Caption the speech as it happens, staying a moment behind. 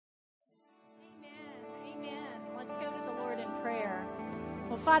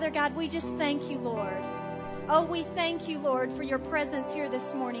Father God, we just thank you, Lord. Oh, we thank you, Lord, for your presence here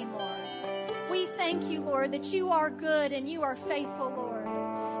this morning, Lord. We thank you, Lord, that you are good and you are faithful, Lord,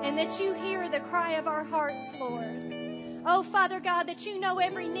 and that you hear the cry of our hearts, Lord. Oh, Father God, that you know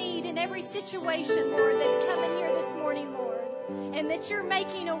every need and every situation, Lord, that's coming here this morning, Lord, and that you're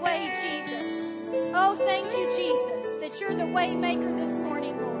making a way, Jesus. Oh, thank you, Jesus, that you're the way maker this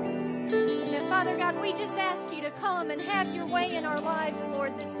morning, Lord. And Father God, we just ask you to come and have your way in our lives,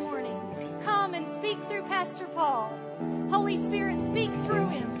 Lord, this morning. Come and speak through Pastor Paul. Holy Spirit, speak through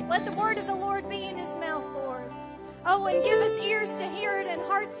him. Let the word of the Lord be in his mouth, Lord. Oh, and give us ears to hear it and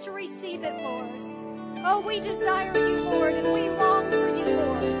hearts to receive it, Lord. Oh, we desire you, Lord, and we long for you,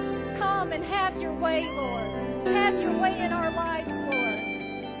 Lord. Come and have your way, Lord. Have your way in our lives,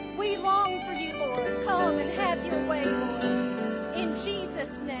 Lord. We long for you, Lord. Come and have your way, Lord. In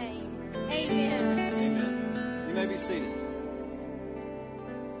Jesus' name, amen. Amen. You may be seated.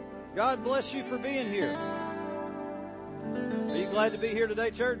 God bless you for being here. Are you glad to be here today,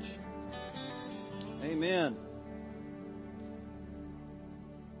 church? Amen.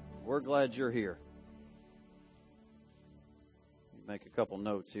 We're glad you're here. Make a couple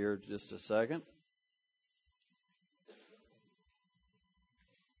notes here just a second.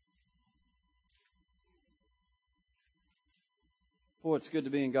 Boy, it's good to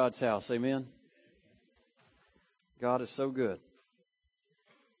be in God's house. Amen. God is so good.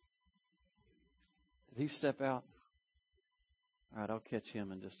 Did he step out? All right, I'll catch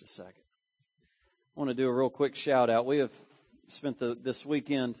him in just a second. I want to do a real quick shout out. We have spent this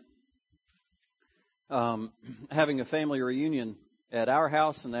weekend having a family reunion at our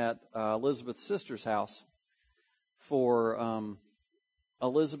house and at Elizabeth's sister's house for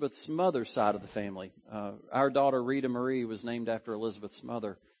Elizabeth's mother's side of the family. Our daughter, Rita Marie, was named after Elizabeth's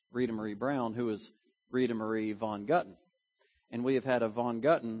mother, Rita Marie Brown, who is Rita Marie Von Gutten. And we have had a Von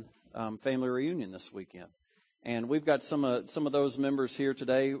Gutten family reunion this weekend. And we've got some of those members here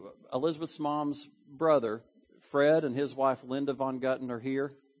today. Elizabeth's mom's brother, Fred, and his wife, Linda Von Gutten, are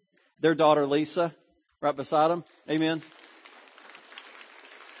here. Their daughter, Lisa, right beside them. Amen.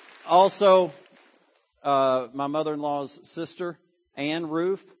 Also, my mother-in-law's sister, Ann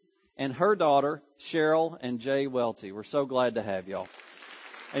Roof, and her daughter, Cheryl and Jay Welty. We're so glad to have y'all.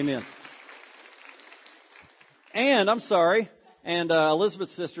 Amen. And, I'm sorry, and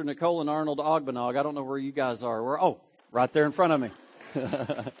Elizabeth's sister, Nicole and Arnold Ogbanog. I don't know where you guys are. Right there in front of me.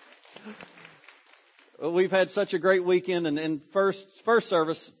 We've had such a great weekend, and in first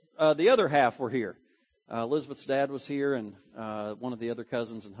service, the other half were here. Elizabeth's dad was here, and one of the other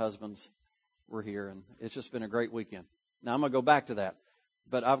cousins and husbands were here, and it's just been a great weekend. Now, I'm going to go back to that,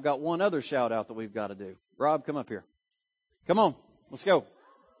 but I've got one other shout-out that we've got to do. Rob, come up here. Come on, let's go.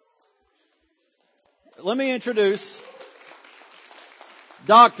 Let me introduce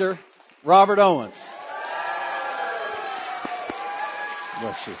Dr. Robert Owens.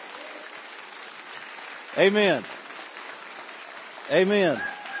 Bless you. Amen. Amen.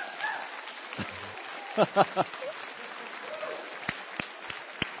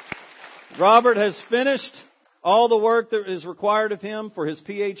 Robert has finished all the work that is required of him for his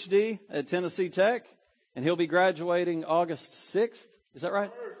PhD at Tennessee Tech, and he'll be graduating August 6th. Is that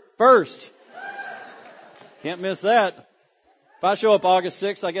right? First. Can't miss that. If I show up August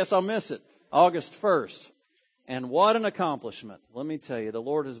 6th, I guess I'll miss it. August 1st. And what an accomplishment. Let me tell you, the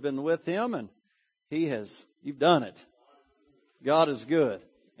Lord has been with him, and you've done it. God is good.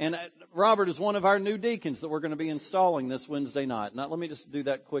 And Robert is one of our new deacons that we're going to be installing this Wednesday night. Now, let me just do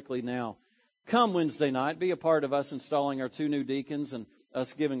that quickly now. Come Wednesday night, be a part of us installing our two new deacons and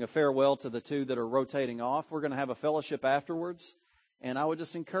us giving a farewell to the two that are rotating off. We're going to have a fellowship afterwards. And I would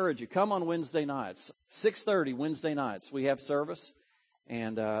just encourage you, come on Wednesday nights, 6:30 Wednesday nights. We have service.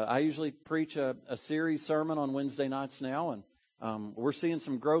 And I usually preach a series sermon on Wednesday nights now. And we're seeing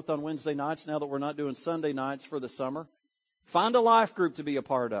some growth on Wednesday nights now that we're not doing Sunday nights for the summer. Find a life group to be a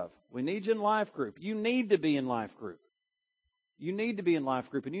part of. We need you in life group. You need to be in life group. You need to be in life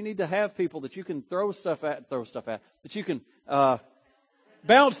group. And you need to have people that you can throw stuff at, that you can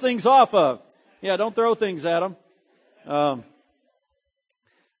bounce things off of. Yeah, don't throw things at them.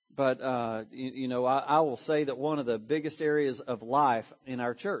 But I will say that one of the biggest areas of life in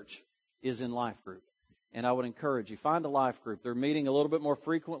our church is in life group. And I would encourage you, find a life group. They're meeting a little bit more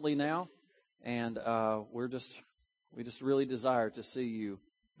frequently now. And we just really desire to see you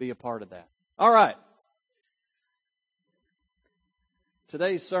be a part of that. All right.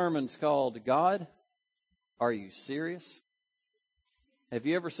 Today's sermon's called, God, Are You Serious? Have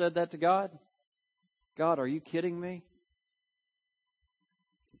you ever said that to God? God, are you kidding me?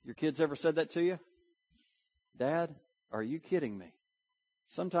 Your kids ever said that to you? Dad, are you kidding me?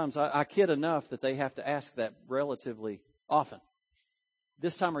 sometimes I kid enough that they have to ask that relatively often.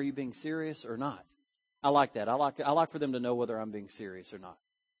 This time, are you being serious or not? I like that. I like for them to know whether I'm being serious or not.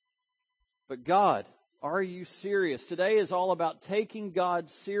 But God, are you serious? Today is all about taking God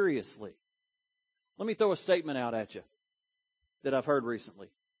seriously. Let me throw a statement out at you that I've heard recently.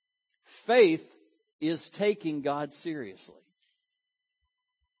 Faith is taking God seriously.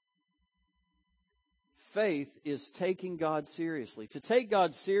 Faith is taking God seriously. To take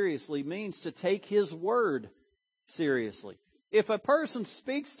God seriously means to take His Word seriously. If a person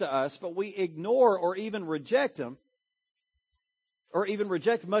speaks to us, but we ignore or even reject him, or even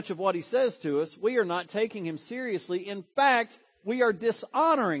reject much of what he says to us, we are not taking him seriously. In fact, we are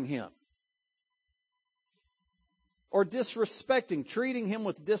dishonoring him. Or disrespecting, treating him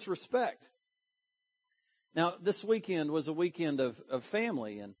with disrespect. Now, this weekend was a weekend of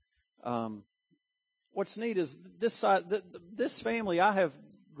family, and what's neat is this family I have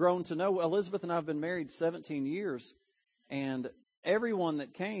grown to know. Elizabeth and I have been married 17 years, and everyone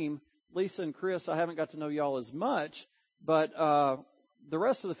that came, Lisa and Chris, I haven't got to know y'all as much, but the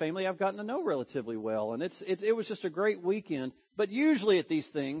rest of the family I've gotten to know relatively well, and it was just a great weekend. But usually at these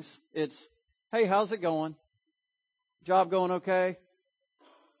things, it's, hey, how's it going? Job going okay?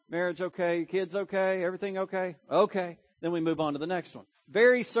 Marriage okay? Kids okay? Everything okay? Okay. Then we move on to the next one.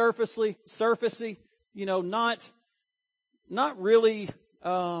 Very surfacey, not really,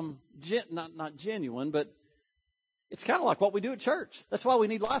 not genuine, but it's kind of like what we do at church. That's why we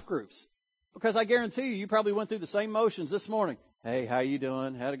need life groups. Because I guarantee you probably went through the same motions this morning. Hey, how you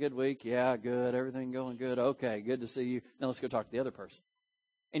doing? Had a good week? Yeah, good. Everything going good? Okay, good to see you. Now let's go talk to the other person.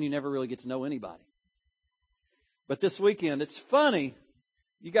 And you never really get to know anybody. But this weekend, it's funny.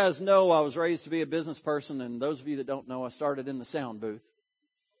 You guys know I was raised to be a business person, and those of you that don't know, I started in the sound booth.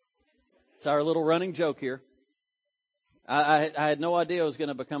 It's our little running joke here. I had no idea I was going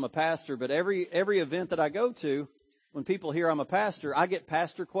to become a pastor, but every event that I go to, when people hear I'm a pastor, I get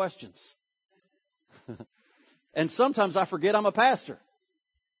pastor questions. And sometimes I forget I'm a pastor.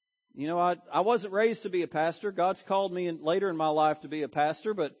 I wasn't raised to be a pastor. God's called me later in my life to be a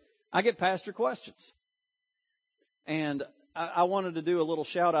pastor, but I get pastor questions. And I wanted to do a little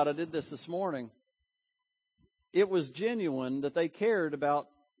shout out. I did this morning. It was genuine that they cared about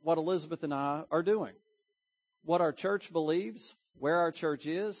what Elizabeth and I are doing, what our church believes, where our church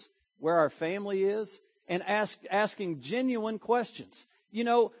is, where our family is, and asking genuine questions.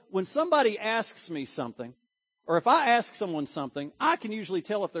 When somebody asks me something, or if I ask someone something, I can usually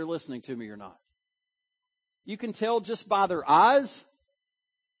tell if they're listening to me or not. You can tell just by their eyes.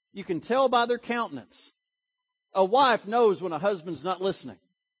 You can tell by their countenance. A wife knows when a husband's not listening.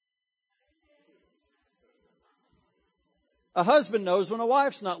 A husband knows when a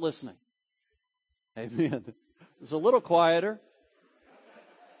wife's not listening. Amen. It's a little quieter.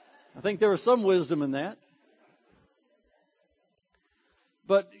 I think there was some wisdom in that.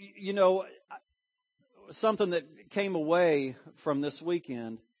 But, something that came away from this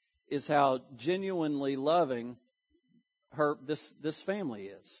weekend is how genuinely loving this family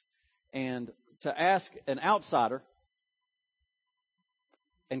is. And to ask an outsider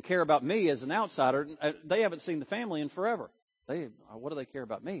and care about me as an outsider, they haven't seen the family in forever. What do they care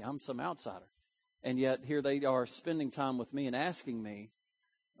about me? I'm some outsider. And yet here they are spending time with me and asking me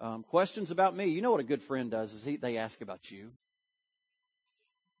questions about me. You know what a good friend does is they ask about you.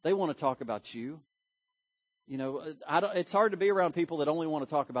 They want to talk about you. It's hard to be around people that only want to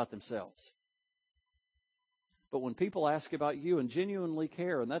talk about themselves. But when people ask about you and genuinely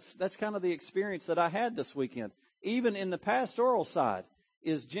care, and that's kind of the experience that I had this weekend, even in the pastoral side,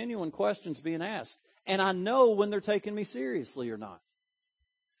 is genuine questions being asked. And I know when they're taking me seriously or not.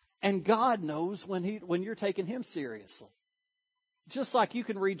 And God knows when you're taking Him seriously. Just like you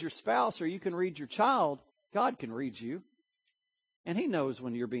can read your spouse or you can read your child, God can read you. And He knows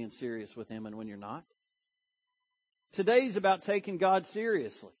when you're being serious with Him and when you're not. Today's about taking God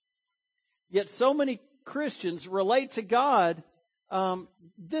seriously. Yet so many Christians relate to God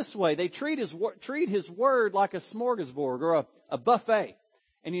this way. They treat His Word like a smorgasbord or a buffet.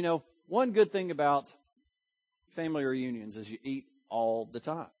 And one good thing about family reunions is you eat all the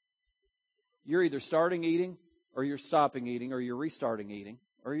time. You're either starting eating, or you're stopping eating, or you're restarting eating,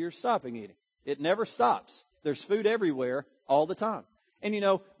 or you're stopping eating. It never stops. There's food everywhere all the time. And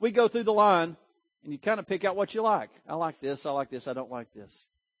we go through the line, and you kind of pick out what you like. I like this, I don't like this.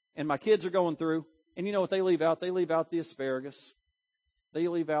 And my kids are going through, and you know what they leave out? They leave out the asparagus. They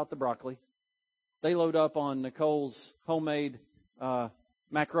leave out the broccoli. They load up on Nicole's homemade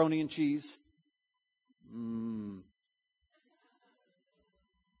macaroni and cheese.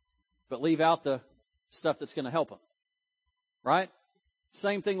 But leave out the stuff that's going to help them. Right?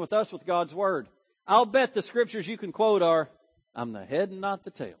 Same thing with us with God's Word. I'll bet the scriptures you can quote are, I'm the head and not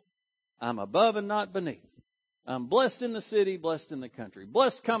the tail. I'm above and not beneath. I'm blessed in the city, blessed in the country.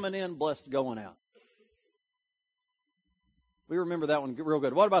 Blessed coming in, blessed going out. We remember that one real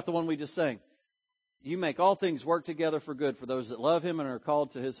good. What about the one we just sang? You make all things work together for good for those that love Him and are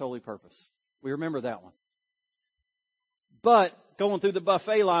called to His holy purpose. We remember that one. But going through the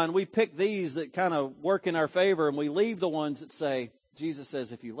buffet line, we pick these that kind of work in our favor, and we leave the ones that say, Jesus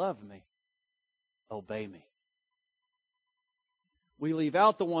says, if you love me, obey me. We leave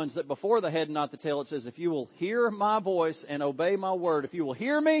out the ones that before the head and not the tail, it says, if you will hear my voice and obey my word, if you will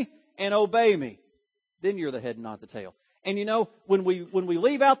hear me and obey me, then you're the head and not the tail. And you know, when we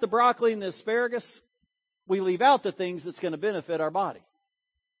leave out the broccoli and the asparagus, we leave out the things that's going to benefit our body.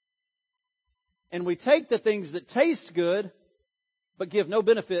 And we take the things that taste good, but give no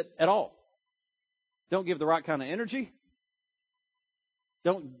benefit at all. Don't give the right kind of energy.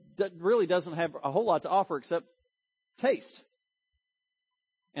 That really doesn't have a whole lot to offer except taste.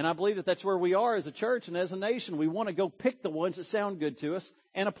 And I believe that that's where we are as a church and as a nation. We want to go pick the ones that sound good to us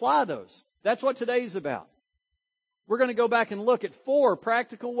and apply those. That's what today's about. We're going to go back and look at 4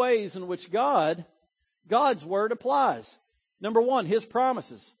 practical ways in which God's Word applies. Number 1, His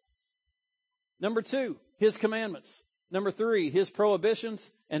promises. Number 2, His commandments. Number 3, His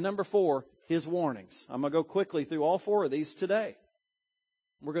prohibitions. And number 4, His warnings. I'm going to go quickly through all 4 of these today.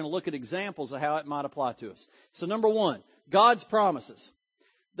 We're going to look at examples of how it might apply to us. So number 1, God's promises.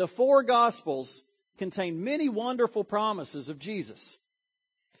 The 4 Gospels contain many wonderful promises of Jesus.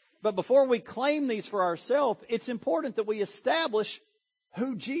 But before we claim these for ourselves, it's important that we establish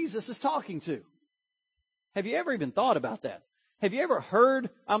who Jesus is talking to. Have you ever even thought about that? Have you ever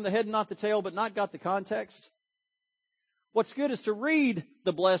heard, I'm the head and not the tail, but not got the context? What's good is to read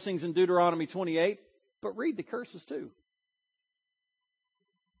the blessings in Deuteronomy 28, but read the curses too.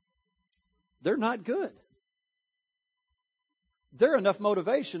 They're not good. They're enough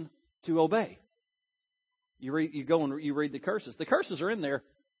motivation to obey. You go and you read the curses. The curses are in there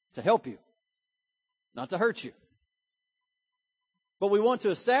to help you, not to hurt you. But we want to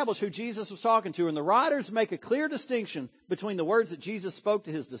establish who Jesus was talking to, and the writers make a clear distinction between the words that Jesus spoke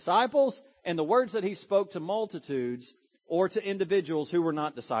to His disciples and the words that He spoke to multitudes or to individuals who were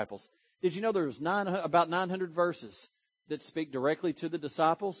not disciples. Did you know there was about 900 verses that speak directly to the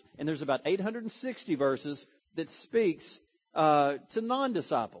disciples, and there's about 860 verses that speaks to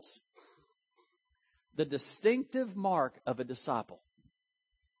non-disciples? The distinctive mark of a disciple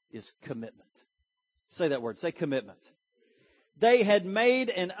is commitment. Say that word. Say commitment. They had made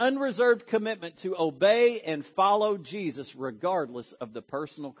an unreserved commitment to obey and follow Jesus regardless of the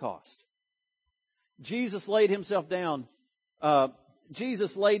personal cost. Jesus laid Himself down.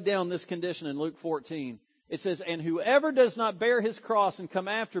 Jesus laid down this condition in Luke 14. It says, and whoever does not bear his cross and come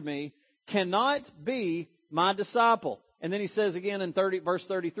after me cannot be my disciple. And then He says again in verse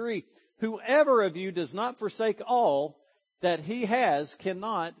 33, whoever of you does not forsake all that he has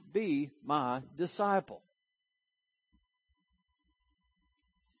cannot be my disciple.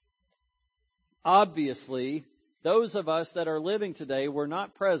 Obviously, those of us that are living today were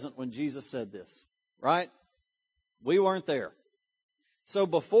not present when Jesus said this, right? We weren't there. So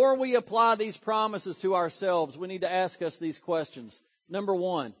before we apply these promises to ourselves, we need to ask us these questions. Number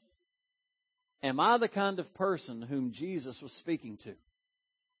 1, am I the kind of person whom Jesus was speaking to?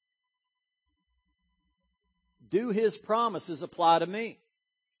 Do His promises apply to me?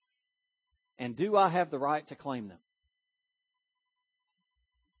 And do I have the right to claim them?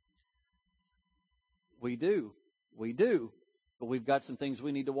 We do. But we've got some things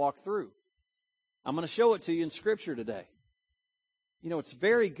we need to walk through. I'm going to show it to you in Scripture today. You know, it's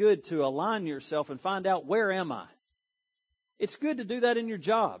very good to align yourself and find out, where am I? It's good to do that in your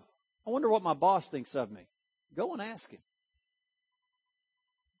job. I wonder what my boss thinks of me. Go and ask him.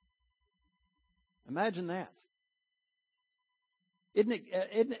 Imagine that.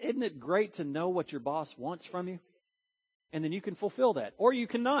 Isn't it great to know what your boss wants from you? And then you can fulfill that. Or you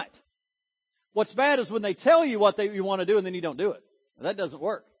cannot. What's bad is when they tell you what you want to do and then you don't do it. Now, that doesn't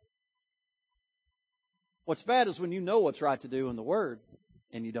work. What's bad is when you know what's right to do in the Word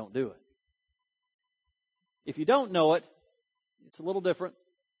and you don't do it. If you don't know it, it's a little different.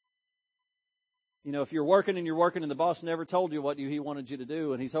 You know, if you're working and the boss never told you what he wanted you to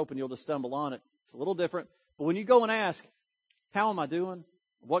do and he's hoping you'll just stumble on it, it's a little different. But when you go and ask, how am I doing?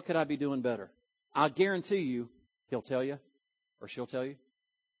 What could I be doing better? I guarantee you, he'll tell you or she'll tell you.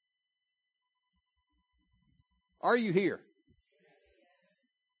 Are you here?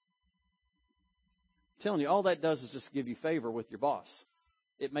 I'm telling you, all that does is just give you favor with your boss.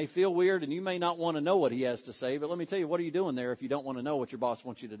 It may feel weird and you may not want to know what he has to say, but let me tell you, what are you doing there if you don't want to know what your boss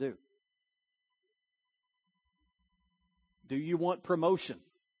wants you to do? Do you want promotion?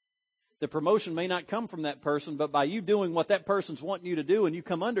 The promotion may not come from that person, but by you doing what that person's wanting you to do and you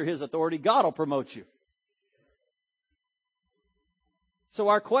come under his authority, God will promote you. So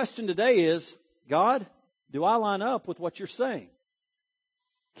our question today is, God, do I line up with what you're saying?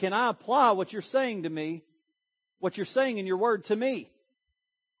 Can I apply what you're saying to me, what you're saying in your word to me?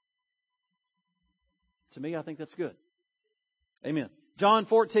 To me, I think that's good. Amen. John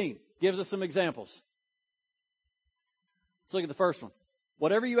 14 gives us some examples. Let's look at the first one.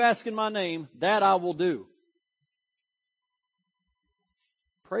 Whatever you ask in my name, that I will do.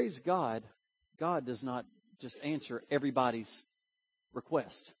 Praise God, God does not just answer everybody's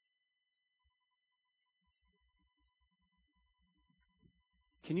request.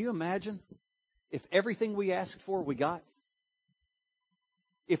 Can you imagine if everything we asked for we got?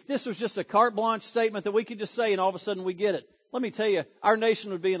 If this was just a carte blanche statement that we could just say and all of a sudden we get it. Let me tell you, our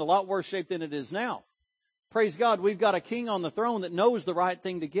nation would be in a lot worse shape than it is now. Praise God, we've got a king on the throne that knows the right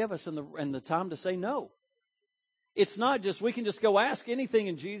thing to give us and the time to say no. It's not just, we can just go ask anything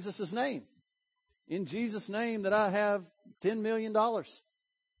in Jesus' name. In Jesus' name that I have $10 million. I'll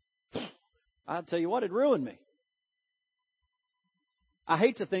tell you what, it'd ruin me. I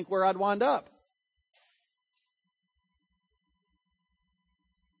hate to think where I'd wind up.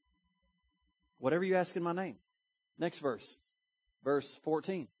 Whatever you ask in my name. Next verse. Verse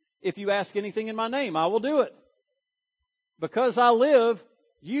 14. If you ask anything in my name, I will do it. Because I live,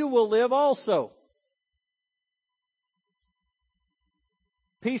 you will live also.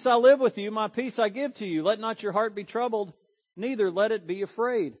 Peace I live with you, my peace I give to you. Let not your heart be troubled, neither let it be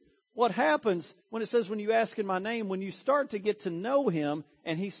afraid. What happens when it says when you ask in my name, when you start to get to know him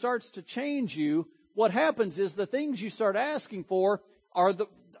and he starts to change you, what happens is the things you start asking for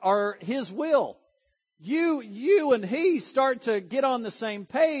are his will. You and he start to get on the same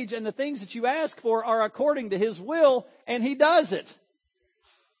page, and the things that you ask for are according to his will, and he does it.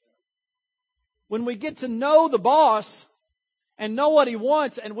 When we get to know the boss and know what he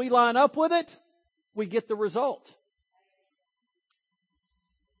wants and we line up with it, we get the result.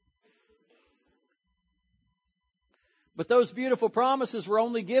 But those beautiful promises were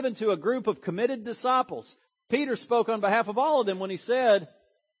only given to a group of committed disciples. Peter spoke on behalf of all of them when he said,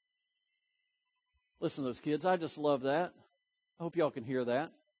 listen to those kids, I just love that. I hope y'all can hear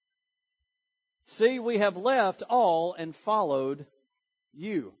that. See, we have left all and followed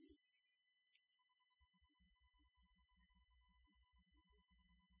you.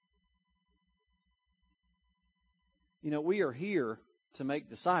 You know, we are here to make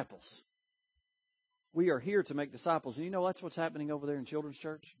disciples. We are here to make disciples. And you know that's what's happening over there in Children's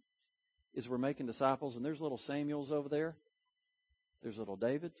Church? Is we're making disciples. And there's little Samuels over there. There's little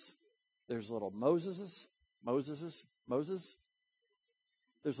Davids. There's little Moses. There's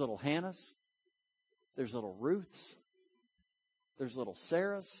little Hannahs. There's little Ruths. There's little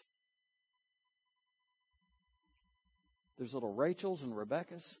Sarahs. There's little Rachels and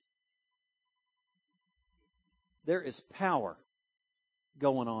Rebeccas. There is power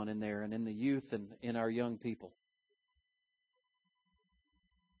going on in there and in the youth and in our young people.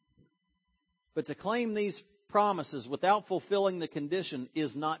 But to claim these promises without fulfilling the condition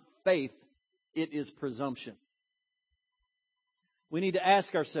is not faith, it is presumption. We need to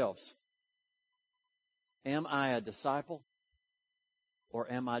ask ourselves, am I a disciple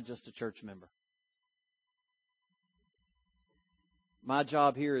or am I just a church member? My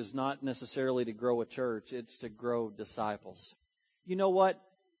job here is not necessarily to grow a church, it's to grow disciples. You know what?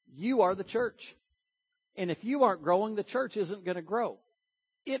 You are the church. And if you aren't growing, the church isn't going to grow.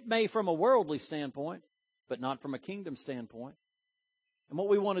 It may from a worldly standpoint, but not from a kingdom standpoint. And what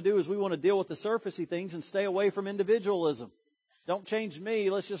we want to do is we want to deal with the surfacey things and stay away from individualism. Don't change me.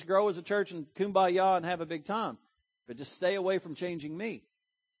 Let's just grow as a church and kumbaya and have a big time. But just stay away from changing me.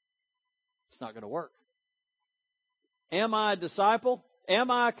 It's not going to work. Am I a disciple? Am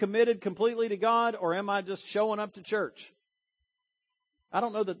I committed completely to God, or am I just showing up to church? I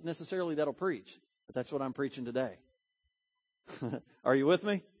don't know that necessarily that'll preach, but that's what I'm preaching today. Are you with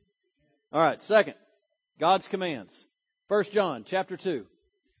me? All right, second, God's commands. 1 John chapter 2.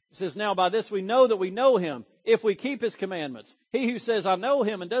 It says, now by this we know that we know him, if we keep his commandments. He who says, I know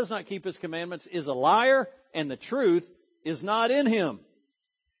him, and does not keep his commandments is a liar, and the truth is not in him.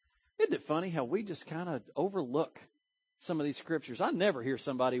 Isn't it funny how we just kind of overlook some of these scriptures? I never hear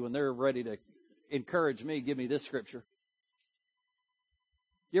somebody when they're ready to encourage me, give me this scripture.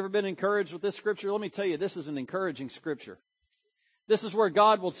 You ever been encouraged with this scripture? Let me tell you, this is an encouraging scripture. This is where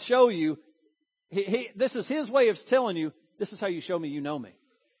God will show you, this is his way of telling you, this is how you show me you know me.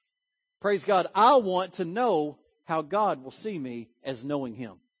 Praise God. I want to know how God will see me as knowing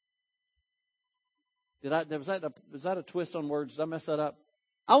Him. Was that a twist on words? Did I mess that up?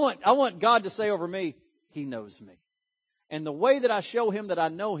 I want God to say over me, He knows me. And the way that I show Him that I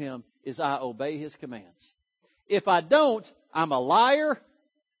know Him is I obey His commands. If I don't, I'm a liar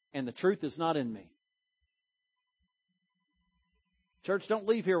and the truth is not in me. Church, don't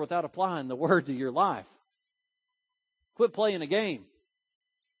leave here without applying the Word to your life. Quit playing a game.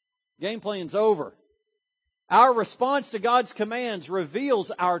 Game playing's over. Our response to God's commands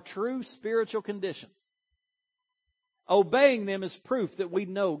reveals our true spiritual condition. Obeying them is proof that we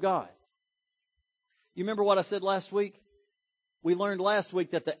know God. You remember what I said last week? We learned last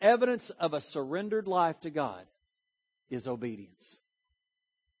week that the evidence of a surrendered life to God is obedience.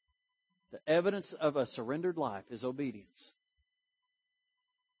 The evidence of a surrendered life is obedience.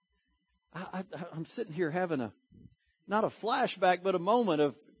 I'm sitting here having not a flashback, but a moment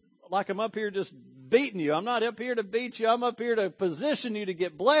of like I'm up here just beating you. I'm not up here to beat you. I'm up here to position you to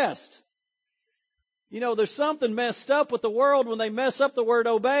get blessed. You know, there's something messed up with the world when they mess up the word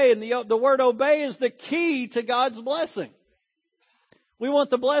obey, and the word obey is the key to God's blessing. We want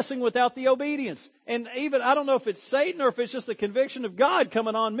the blessing without the obedience. And even, I don't know if it's Satan or if it's just the conviction of God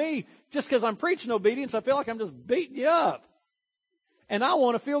coming on me. Just because I'm preaching obedience, I feel like I'm just beating you up. And I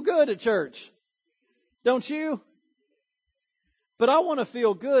want to feel good at church. Don't you? But I want to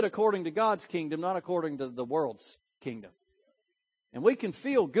feel good according to God's kingdom, not according to the world's kingdom. And we can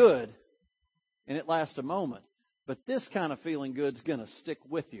feel good, and it lasts a moment. But this kind of feeling good's going to stick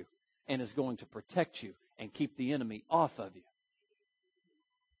with you and is going to protect you and keep the enemy off of you.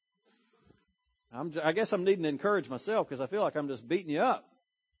 I guess I'm needing to encourage myself because I feel like I'm just beating you up.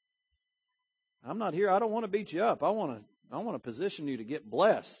 I'm not here. I don't want to beat you up. I want to position you to get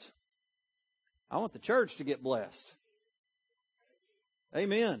blessed. I want the church to get blessed.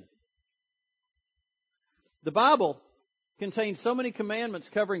 Amen. The Bible contains so many commandments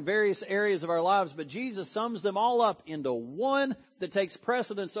covering various areas of our lives, but Jesus sums them all up into one that takes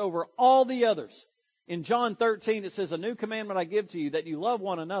precedence over all the others. In John 13, it says, "A new commandment I give to you, that you love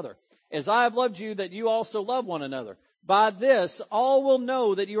one another. As I have loved you, that you also love one another. By this, all will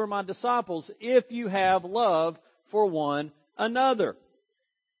know that you are my disciples if you have love for one another."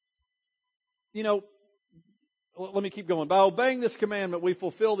 You know, let me keep going. By obeying this commandment, we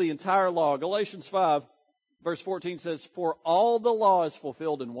fulfill the entire law. Galatians 5, verse 14 says, "For all the law is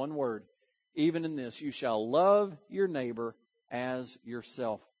fulfilled in one word, even in this, you shall love your neighbor as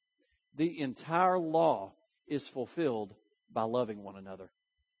yourself." The entire law is fulfilled by loving one another.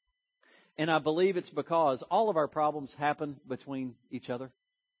 And I believe it's because all of our problems happen between each other.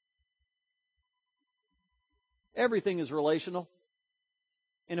 Everything is relational.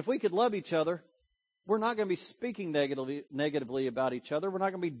 And if we could love each other, we're not going to be speaking negatively about each other. We're not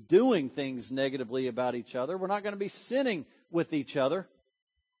going to be doing things negatively about each other. We're not going to be sinning with each other.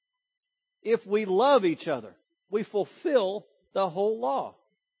 If we love each other, we fulfill the whole law.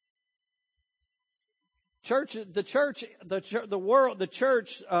 The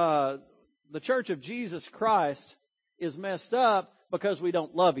church of Jesus Christ is messed up because we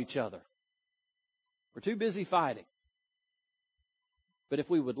don't love each other. We're too busy fighting. But if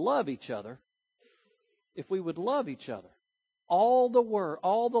we would love each other, all the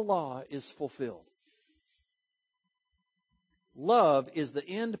law is fulfilled. Love is the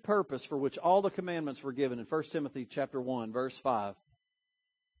end purpose for which all the commandments were given in 1 Timothy chapter 1, verse 5.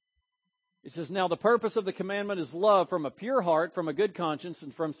 It says, "Now the purpose of the commandment is love from a pure heart, from a good conscience,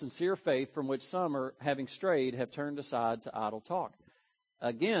 and from sincere faith, from which some are, having strayed, have turned aside to idle talk."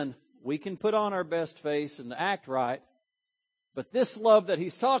 Again, we can put on our best face and act right, but this love that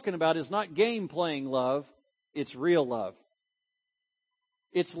he's talking about is not game-playing love. It's real love.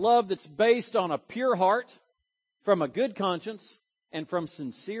 It's love that's based on a pure heart, from a good conscience, and from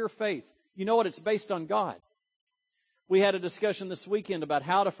sincere faith. You know what? It's based on God. We had a discussion this weekend about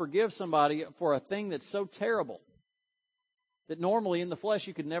how to forgive somebody for a thing that's so terrible that normally in the flesh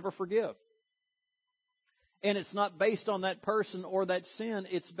you could never forgive. And it's not based on that person or that sin.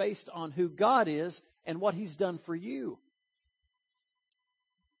 It's based on who God is and what He's done for you.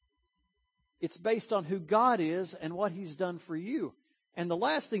 It's based on who God is and what He's done for you. And the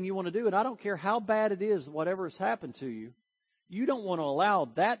last thing you want to do, and I don't care how bad it is, whatever has happened to you, you don't want to allow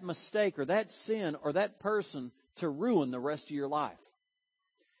that mistake or that sin or that person to ruin the rest of your life.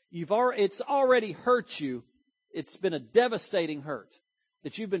 It's already hurt you. It's been a devastating hurt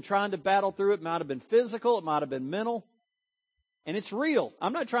that you've been trying to battle through. It might have been physical. It might have been mental. And it's real.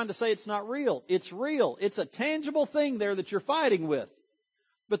 I'm not trying to say it's not real. It's real. It's a tangible thing there that you're fighting with.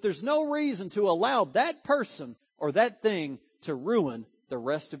 But there's no reason to allow that person or that thing to ruin the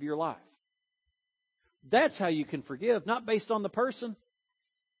rest of your life. That's how you can forgive, not based on the person,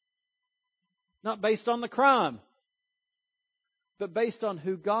 not based on the crime, but based on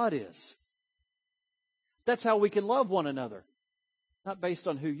who God is. That's how we can love one another. Not based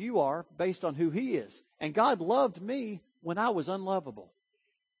on who you are, based on who He is. And God loved me when I was unlovable.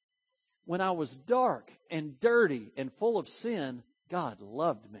 When I was dark and dirty and full of sin, God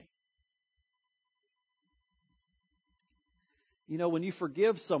loved me. You know, when you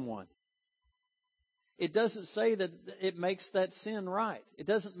forgive someone, it doesn't say that it makes that sin right. It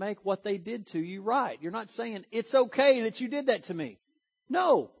doesn't make what they did to you right. You're not saying, it's okay that you did that to me.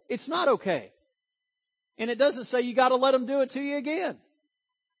 No, it's not okay. And it doesn't say you got to let them do it to you again.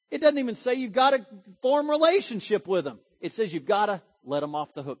 It doesn't even say you've got to form a relationship with them. It says you've got to let them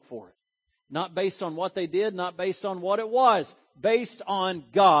off the hook for it. Not based on what they did, not based on what it was. Based on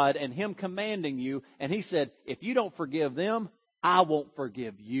God and Him commanding you. And He said, if you don't forgive them, I won't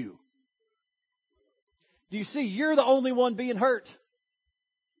forgive you. Do you see? You're the only one being hurt.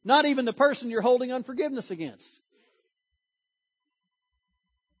 Not even the person you're holding unforgiveness against.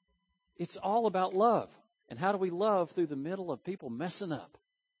 It's all about love. And how do we love through the middle of people messing up?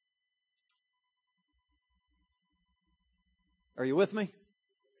 Are you with me?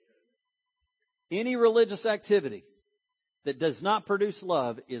 Any religious activity that does not produce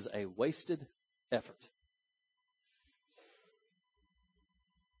love is a wasted effort.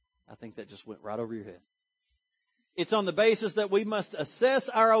 I think that just went right over your head. It's on the basis that we must assess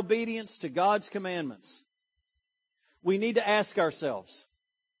our obedience to God's commandments. We need to ask ourselves,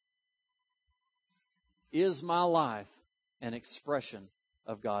 is my life an expression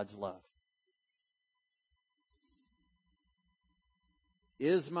of God's love?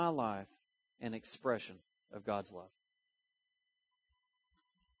 Is my life an expression of God's love?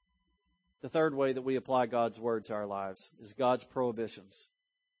 The third way that we apply God's Word to our lives is God's prohibitions.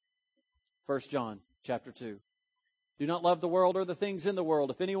 1 John chapter 2. Do not love the world or the things in the world.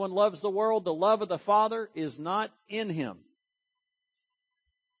 If anyone loves the world, the love of the Father is not in him.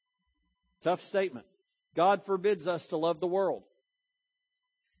 Tough statement. God forbids us to love the world.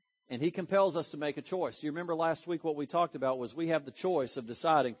 And He compels us to make a choice. Do you remember last week what we talked about was we have the choice of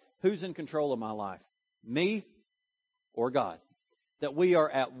deciding who's in control of my life, me or God. That we are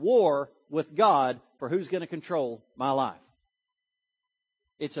at war with God for who's going to control my life.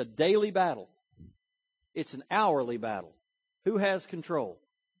 It's a daily battle. It's an hourly battle. Who has control?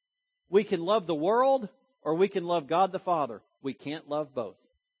 We can love the world or we can love God the Father. We can't love both.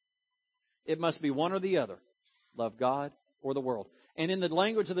 It must be one or the other. Love God or the world. And in the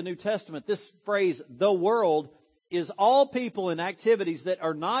language of the New Testament, this phrase, the world, is all people and activities that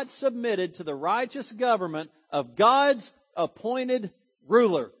are not submitted to the righteous government of God's appointed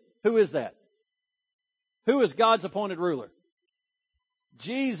ruler. Who is that? Who is God's appointed ruler?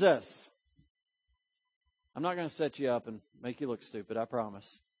 Jesus. I'm not going to set you up and make you look stupid, I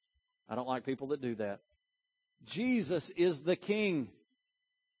promise. I don't like people that do that. Jesus is the King,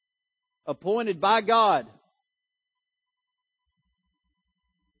 appointed by God.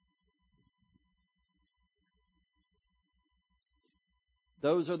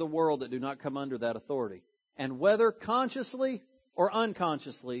 Those are the world that do not come under that authority. And whether consciously or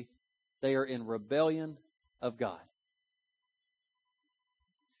unconsciously, they are in rebellion of God.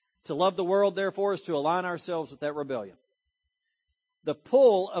 To love the world, therefore, is to align ourselves with that rebellion. The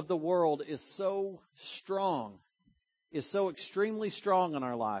pull of the world is so strong, is so extremely strong in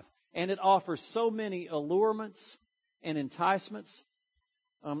our life, and it offers so many allurements and enticements.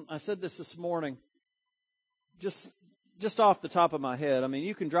 I said this morning, just off the top of my head. I mean,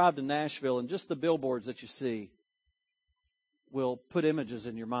 you can drive to Nashville and just the billboards that you see will put images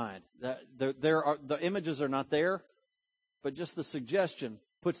in your mind. The images are not there, but just the suggestion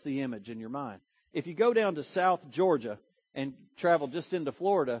puts the image in your mind. If you go down to South Georgia and travel just into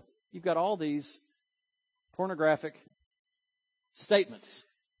Florida, you've got all these pornographic statements.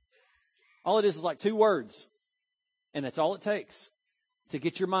 All it is like 2 words, and that's all it takes to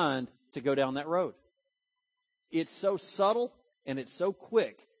get your mind to go down that road. It's so subtle and it's so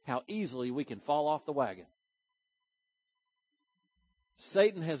quick how easily we can fall off the wagon.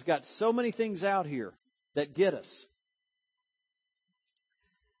 Satan has got so many things out here that get us.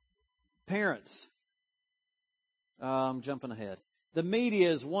 Parents, I'm jumping ahead. The media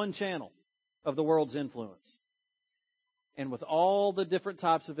is one channel of the world's influence. And with all the different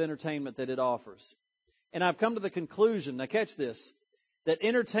types of entertainment that it offers. And I've come to the conclusion, now catch this, that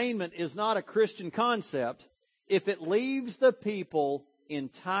entertainment is not a Christian concept if it leaves the people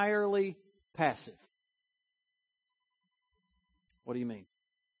entirely passive. What do you mean?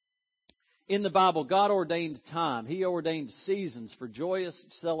 In the Bible, God ordained time. He ordained seasons for joyous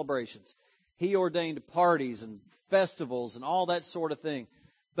celebrations. He ordained parties and festivals and all that sort of thing.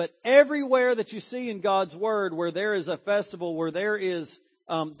 But everywhere that you see in God's Word where there is a festival, where there is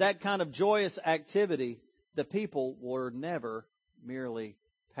that kind of joyous activity, the people were never merely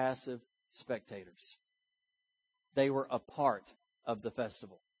passive spectators. They were a part of the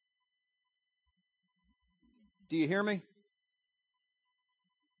festival. Do you hear me?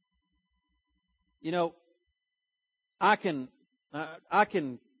 You know, I can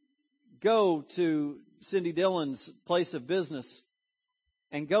go to Cindy Dillon's place of business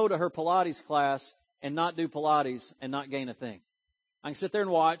and go to her Pilates class and not do Pilates and not gain a thing. I can sit there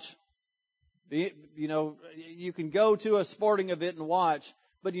and watch. You know, you can go to a sporting event and watch,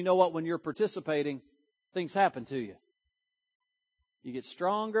 but you know what? When you're participating, things happen to you. You get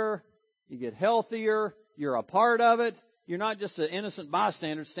stronger, you get healthier, you're a part of it. You're not just an innocent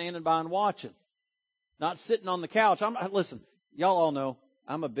bystander standing by and watching. Not sitting on the couch. Listen, y'all all know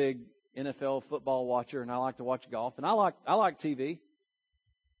I'm a big NFL football watcher, and I like to watch golf, and I like TV.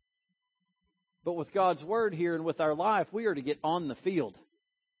 But with God's Word here and with our life, we are to get on the field.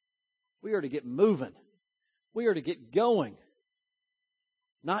 We are to get moving. We are to get going.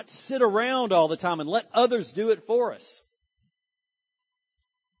 Not sit around all the time and let others do it for us.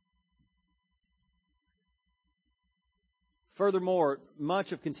 Furthermore,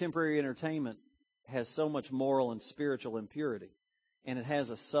 much of contemporary entertainment has so much moral and spiritual impurity, and it has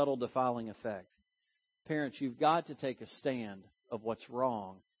a subtle defiling effect. Parents, you've got to take a stand of what's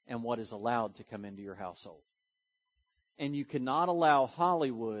wrong and what is allowed to come into your household. And you cannot allow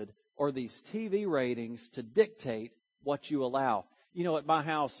Hollywood or these TV ratings to dictate what you allow. You know, at my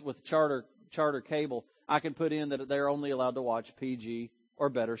house with charter cable, I can put in that they're only allowed to watch PG or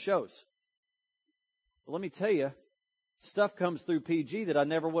better shows. But let me tell you, stuff comes through PG that I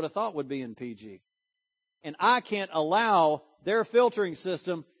never would have thought would be in PG. And I can't allow their filtering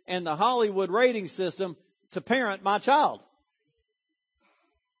system and the Hollywood rating system to parent my child.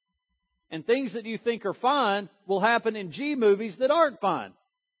 And things that you think are fine will happen in G movies that aren't fine.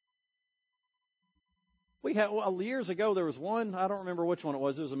 Years ago, there was one, I don't remember which one it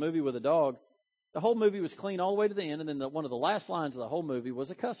was. It was a movie with a dog. The whole movie was clean all the way to the end, and then one of the last lines of the whole movie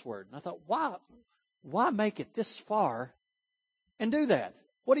was a cuss word. And I thought, why make it this far and do that?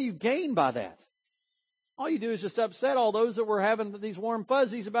 What do you gain by that? All you do is just upset all those that were having these warm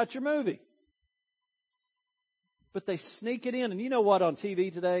fuzzies about your movie. But they sneak it in. And you know what, on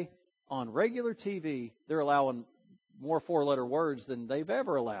TV today? On regular TV, they're allowing more four-letter words than they've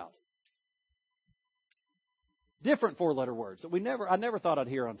ever allowed. Different four-letter words that I never thought I'd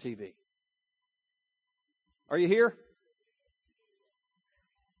hear on TV. Are you here?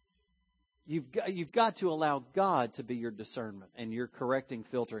 You've got to allow God to be your discernment and your correcting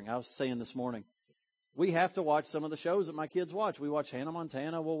filtering. I was saying this morning, we have to watch some of the shows that my kids watch. We watch Hannah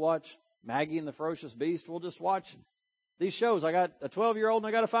Montana. We'll watch Maggie and the Ferocious Beast. We'll just watch these shows. I got a 12-year-old and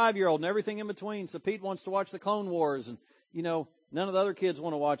I got a 5-year-old and everything in between. So Pete wants to watch the Clone Wars, and you know, none of the other kids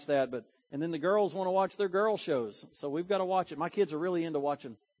want to watch that, and then the girls want to watch their girl shows. So we've got to watch it. My kids are really into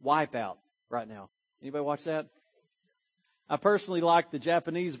watching Wipeout right now. Anybody watch that? I personally like the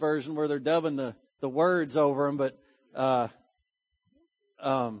Japanese version where they're dubbing the words over them, but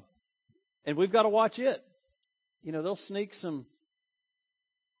and we've got to watch it. You know, they'll sneak some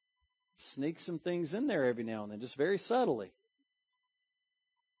things in there every now and then, just very subtly.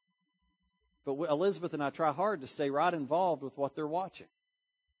 But Elizabeth and I try hard to stay right involved with what they're watching.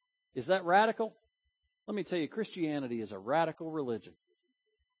 Is that radical? Let me tell you, Christianity is a radical religion.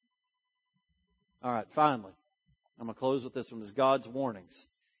 All right, finally, I'm going to close with this one, is God's warnings.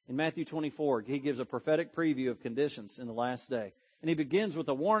 In Matthew 24, he gives a prophetic preview of conditions in the last day. And he begins with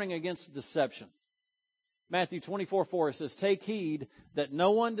a warning against deception. Matthew 24:4 says, "Take heed that no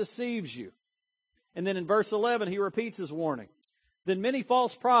one deceives you." And then in verse 11, he repeats his warning. "Then many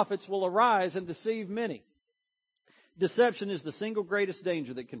false prophets will arise and deceive many." Deception is the single greatest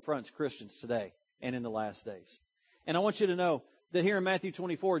danger that confronts Christians today and in the last days. And I want you to know that here in Matthew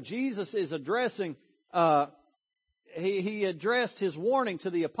 24, Jesus is addressing, he addressed his warning to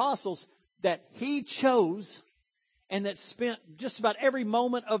the apostles that he chose and that spent just about every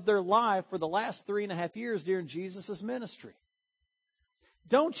moment of their life for the last 3.5 years during Jesus' ministry.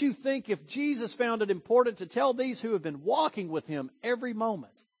 Don't you think if Jesus found it important to tell these who have been walking with him every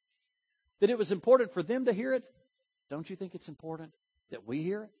moment that it was important for them to hear it? Don't you think it's important that we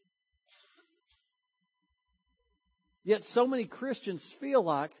hear it? Yet so many Christians feel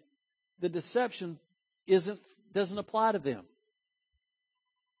like the deception doesn't apply to them.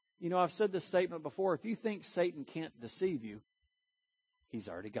 You know, I've said this statement before. If you think Satan can't deceive you, he's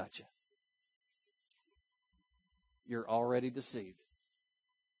already got you. You're already deceived.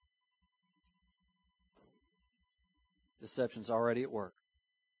 Deception's already at work.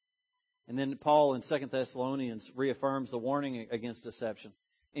 And then Paul in 2 Thessalonians reaffirms the warning against deception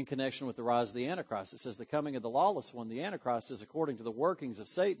in connection with the rise of the Antichrist. It says, the coming of the lawless one, the Antichrist, is according to the workings of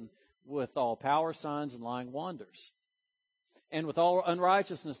Satan, with all power, signs, and lying wonders. And with all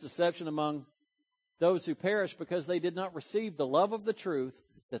unrighteousness, deception among those who perish, because they did not receive the love of the truth,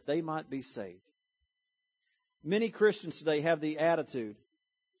 that they might be saved. Many Christians today have the attitude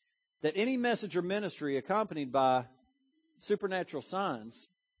that any message or ministry accompanied by supernatural signs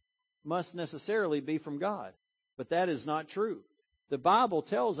must necessarily be from God. But that is not true. The Bible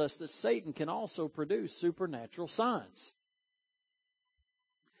tells us that Satan can also produce supernatural signs.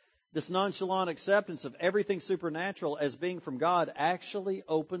 This nonchalant acceptance of everything supernatural as being from God actually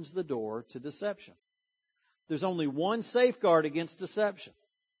opens the door to deception. There's only one safeguard against deception,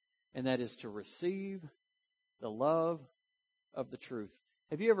 and that is to receive the love of the truth.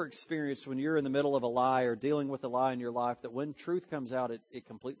 Have you ever experienced when you're in the middle of a lie or dealing with a lie in your life that when truth comes out, it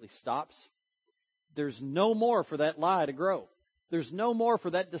completely stops? There's no more for that lie to grow. There's no more for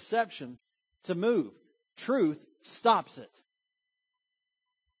that deception to move. Truth stops it.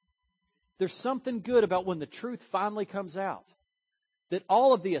 There's something good about when the truth finally comes out, that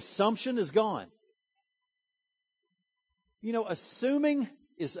all of the assumption is gone. You know, assuming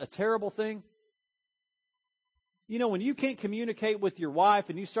is a terrible thing. You know, when you can't communicate with your wife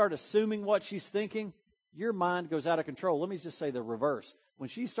and you start assuming what she's thinking, your mind goes out of control. Let me just say the reverse. When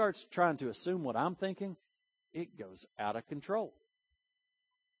she starts trying to assume what I'm thinking, it goes out of control.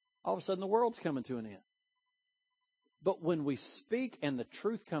 All of a sudden, the world's coming to an end. But when we speak and the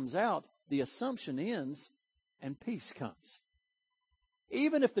truth comes out, the assumption ends and peace comes.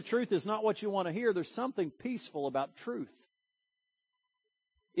 Even if the truth is not what you want to hear, there's something peaceful about truth.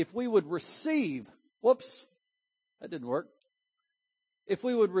 If we would receive, that didn't work. If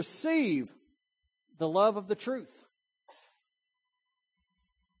we would receive the love of the truth.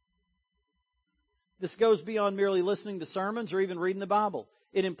 This goes beyond merely listening to sermons or even reading the Bible.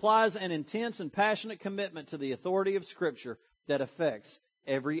 It implies an intense and passionate commitment to the authority of Scripture that affects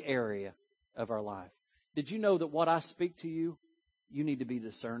every area of our life. Did you know that what I speak to you, you need to be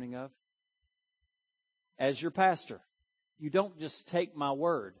discerning of? As your pastor, you don't just take my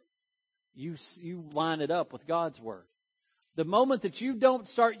word. You line it up with God's word. The moment that you don't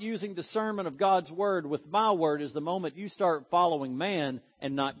start using discernment of God's word with my word is the moment you start following man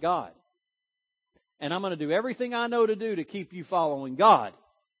and not God. And I'm going to do everything I know to do to keep you following God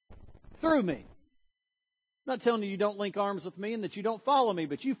through me. I'm not telling you don't link arms with me and that you don't follow me,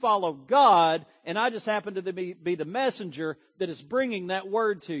 but you follow God, and I just happen to be the messenger that is bringing that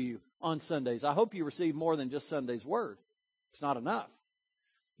word to you on Sundays. I hope you receive more than just Sunday's word. It's not enough.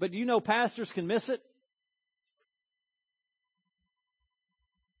 But you know pastors can miss it?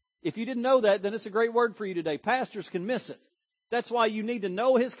 If you didn't know that, then it's a great word for you today. Pastors can miss it. That's why you need to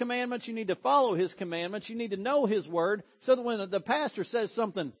know His commandments. You need to follow His commandments. You need to know His word so that when the pastor says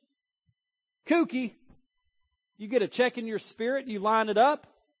something kooky, you get a check in your spirit, you line it up.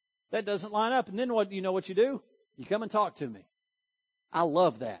 That doesn't line up. And then what you do? You come and talk to me. I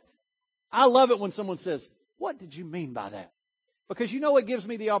love that. I love it when someone says, "What did you mean by that?" Because you know it gives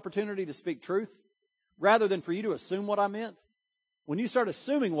me the opportunity to speak truth rather than for you to assume what I meant. When you start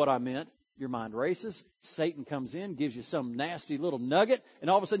assuming what I meant, your mind races. Satan comes in, gives you some nasty little nugget, and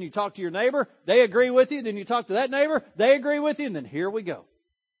all of a sudden you talk to your neighbor, they agree with you, then you talk to that neighbor, they agree with you, and then here we go.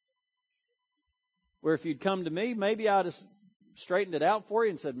 Where if you'd come to me, maybe I'd have straightened it out for you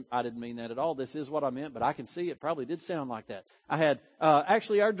and said, I didn't mean that at all. This is what I meant, but I can see it probably did sound like that. I had,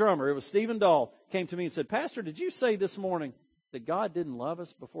 actually our drummer, it was Stephen Dahl, came to me and said, "Pastor, did you say this morning that God didn't love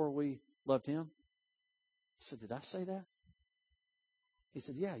us before we loved Him?" I said, "Did I say that?" He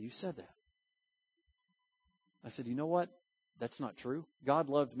said, "Yeah, you said that." I said, "You know what? That's not true. God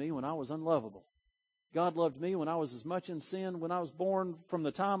loved me when I was unlovable. God loved me when I was as much in sin when I was born. From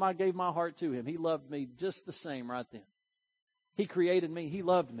the time I gave my heart to Him, He loved me just the same right then. He created me. He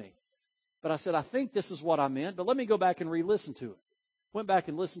loved me." But I said, "I think this is what I meant, but let me go back and re-listen to it." Went back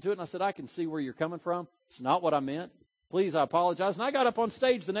and listened to it, and I said, "I can see where you're coming from. It's not what I meant. Please, I apologize." And I got up on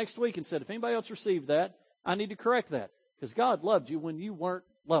stage the next week and said, if anybody else received that, I need to correct that. Because God loved you when you weren't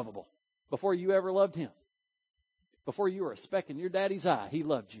lovable. Before you ever loved Him. Before you were a speck in your daddy's eye, He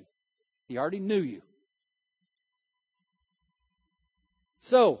loved you. He already knew you.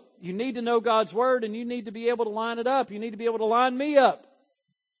 So, you need to know God's Word and you need to be able to line it up. You need to be able to line me up.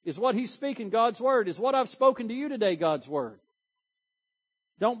 Is what He's speaking God's Word? Is what I've spoken to you today God's Word?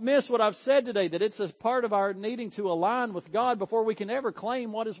 Don't miss what I've said today, that it's a part of our needing to align with God before we can ever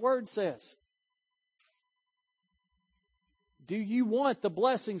claim what His Word says. do you want the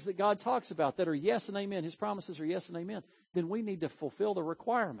blessings that God talks about that are yes and amen? His promises are yes and amen. Then we need to fulfill the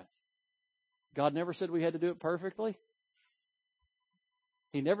requirement. God never said we had to do it perfectly.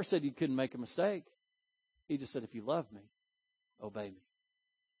 He never said you couldn't make a mistake. He just said, if you love me, obey me.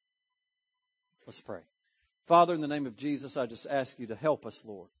 Let's pray. Father, in the name of Jesus, I just ask you to help us,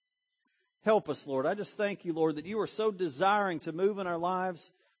 Lord. Help us, Lord. I just thank you, Lord, that you are so desiring to move in our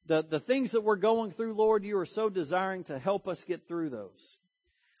lives. The things that we're going through, Lord, you are so desiring to help us get through those.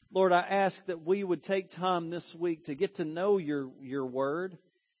 Lord, I ask that we would take time this week to get to know your word.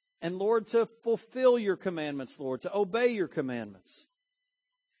 And, Lord, to fulfill your commandments, Lord, to obey your commandments.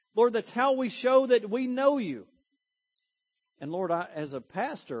 Lord, that's how we show that we know you. And, Lord, as a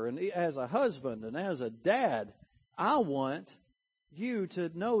pastor and as a husband and as a dad, I want you to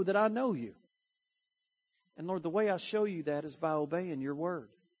know that I know you. And, Lord, the way I show you that is by obeying your word.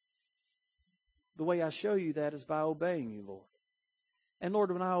 The way I show you that is by obeying you, Lord. And,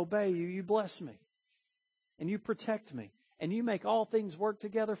 Lord, when I obey you, you bless me. And you protect me. And you make all things work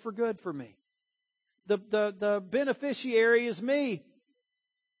together for good for me. The beneficiary is me.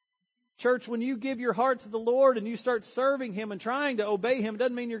 Church, when you give your heart to the Lord and you start serving Him and trying to obey Him,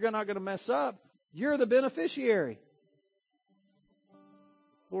 doesn't mean you're not going to mess up. You're the beneficiary.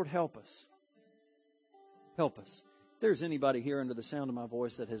 Lord, help us. Help us. If there's anybody here under the sound of my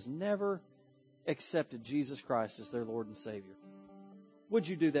voice that has never accepted Jesus Christ as their Lord and Savior, would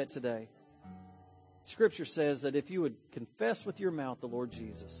you do that today? Scripture says that if you would confess with your mouth the Lord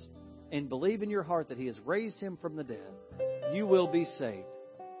Jesus and believe in your heart that He has raised Him from the dead, you will be saved.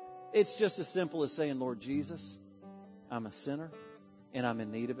 It's just as simple as saying, Lord Jesus, I'm a sinner and I'm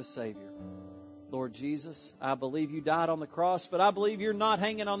in need of a Savior. Lord Jesus, I believe you died on the cross, but I believe you're not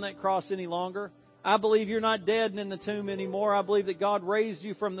hanging on that cross any longer. I believe you're not dead and in the tomb anymore. I believe that God raised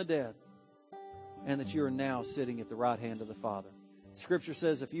you from the dead and that you are now sitting at the right hand of the Father. Scripture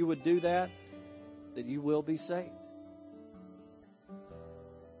says if you would do that you will be saved.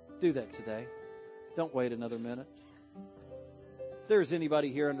 Do that today. Don't wait another minute. If there's anybody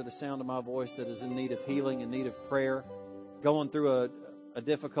here under the sound of my voice that is in need of healing, in need of prayer, going through a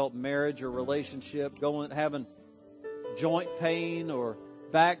difficult marriage or relationship, having joint pain or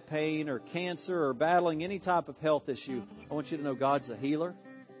back pain or cancer or battling any type of health issue, I want you to know God's a healer.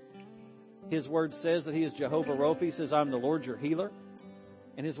 His word says that He is Jehovah Rophi. He says, I'm the Lord your healer.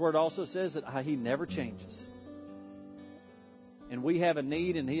 And His word also says that He never changes. And we have a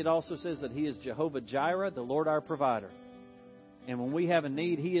need, and it also says that He is Jehovah Jireh, the Lord our provider. And when we have a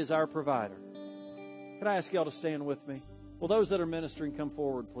need, He is our provider. Could I ask y'all to stand with me? Will those that are ministering come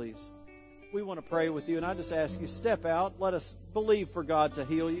forward, please? We want to pray with you, and I just ask you, step out. Let us believe for God to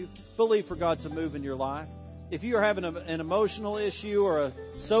heal you. Believe for God to move in your life. If you are having an emotional issue or a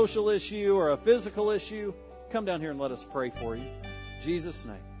social issue or a physical issue, come down here and let us pray for you. In Jesus'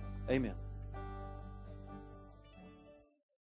 name, amen.